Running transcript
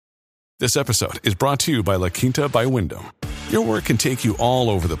This episode is brought to you by La Quinta by Wyndham. Your work can take you all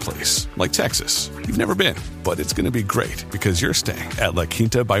over the place, like Texas. You've never been, but it's going to be great because you're staying at La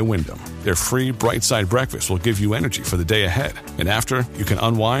Quinta by Wyndham. Their free Bright Side breakfast will give you energy for the day ahead. And after, you can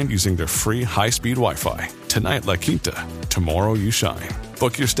unwind using their free high-speed Wi-Fi. Tonight, La Quinta. Tomorrow, you shine.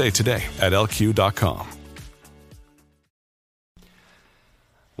 Book your stay today at lq.com.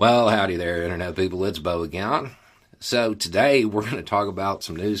 Well, howdy there, Internet people. It's Bo again. So today we're going to talk about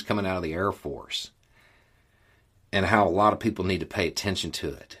some news coming out of the Air Force and how a lot of people need to pay attention to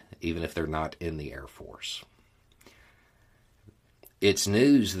it, even if they're not in the Air Force. It's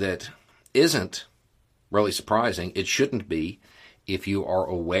news that isn't really surprising. It shouldn't be if you are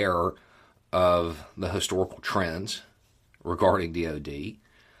aware of the historical trends regarding DoD.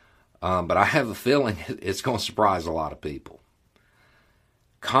 But I have a feeling it's going to surprise a lot of people.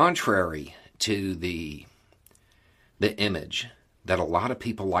 Contrary to the image that a lot of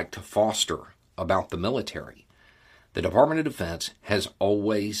people like to foster about the military, the Department of Defense has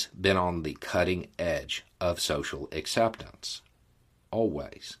always been on the cutting edge of social acceptance.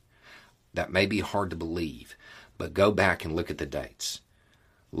 Always. That may be hard to believe, but go back and look at the dates.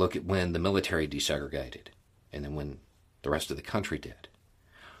 Look at when the military desegregated, and then when the rest of the country did.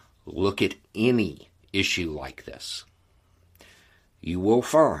 Look at any issue like this. You will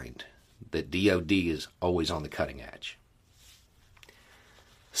find that DoD is always on the cutting edge.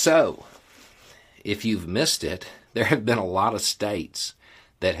 So, if you've missed it, there have been a lot of states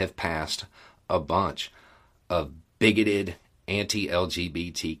that have passed a bunch of bigoted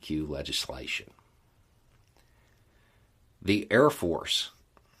anti-LGBTQ legislation. The Air Force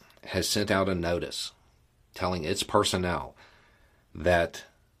has sent out a notice telling its personnel that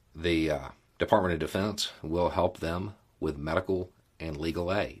the Department of Defense will help them with medical and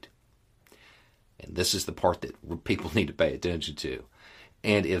legal aid. And this is the part that people need to pay attention to.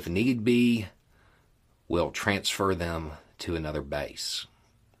 And if need be, we'll transfer them to another base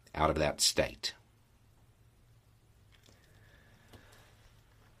out of that state.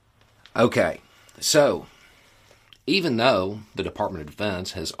 Okay, so even though the Department of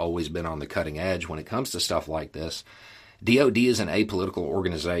Defense has always been on the cutting edge when it comes to stuff like this, DoD is an apolitical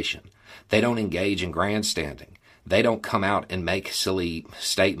organization. They don't engage in grandstanding. They don't come out and make silly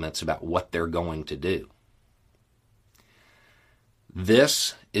statements about what they're going to do.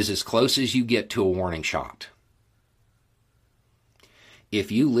 This is as close as you get to a warning shot.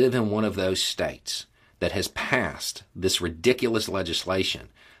 If you live in one of those states that has passed this ridiculous legislation,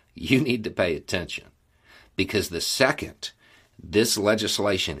 you need to pay attention. Because the second this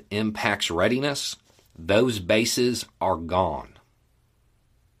legislation impacts readiness, those bases are gone.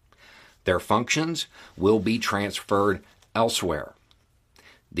 Their functions will be transferred elsewhere.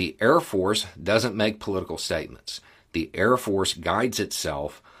 The Air Force doesn't make political statements. The Air Force guides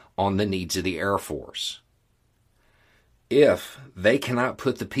itself on the needs of the Air Force. If they cannot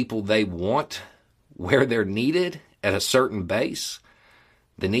put the people they want where they're needed at a certain base,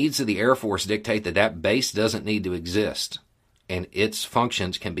 the needs of the Air Force dictate that that base doesn't need to exist, and its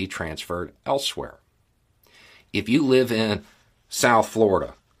functions can be transferred elsewhere. If you live in South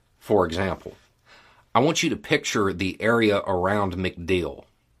Florida, for example, I want you to picture the area around MacDill.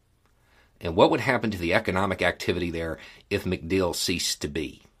 And what would happen to the economic activity there if MacDill ceased to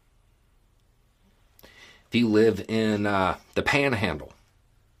be? If you live in the Panhandle,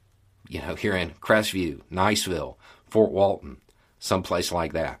 here in Crestview, Niceville, Fort Walton, someplace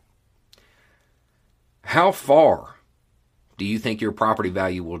like that, how far do you think your property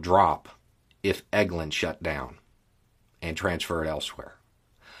value will drop if Eglin shut down and transferred elsewhere?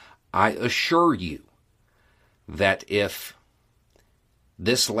 I assure you that if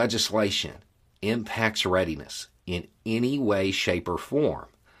this legislation impacts readiness in any way, shape, or form,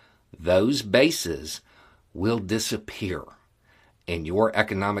 those bases will disappear and your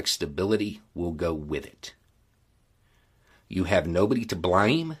economic stability will go with it. You have nobody to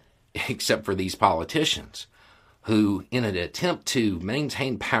blame except for these politicians who, in an attempt to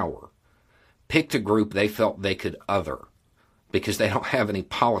maintain power, picked a group they felt they could other because they don't have any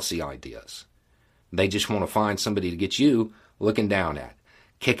policy ideas. They just want to find somebody to get you looking down at,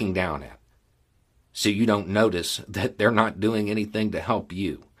 kicking down at, so you don't notice that they're not doing anything to help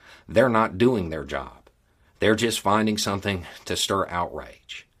you. They're not doing their job. They're just finding something to stir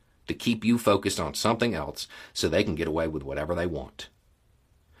outrage, to keep you focused on something else so they can get away with whatever they want.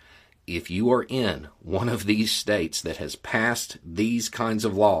 If you are in one of these states that has passed these kinds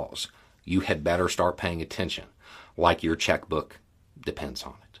of laws, you had better start paying attention, like your checkbook depends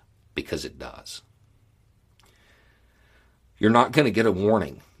on it, because it does. You're not going to get a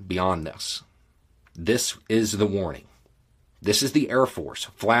warning beyond this. This is the warning. This is the Air Force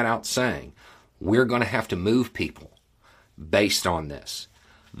flat out saying, we're going to have to move people based on this.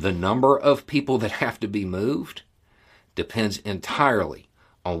 The number of people that have to be moved depends entirely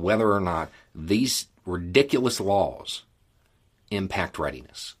on whether or not these ridiculous laws impact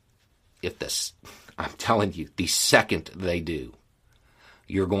readiness. I'm telling you, the second they do,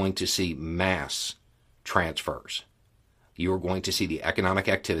 you're going to see mass transfers. You're going to see the economic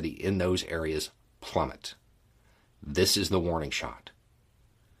activity in those areas plummet. This is the warning shot.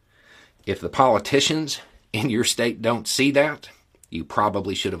 If the politicians in your state don't see that, you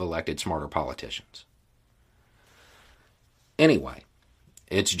probably should have elected smarter politicians. Anyway,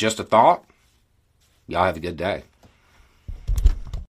 it's just a thought. Y'all have a good day.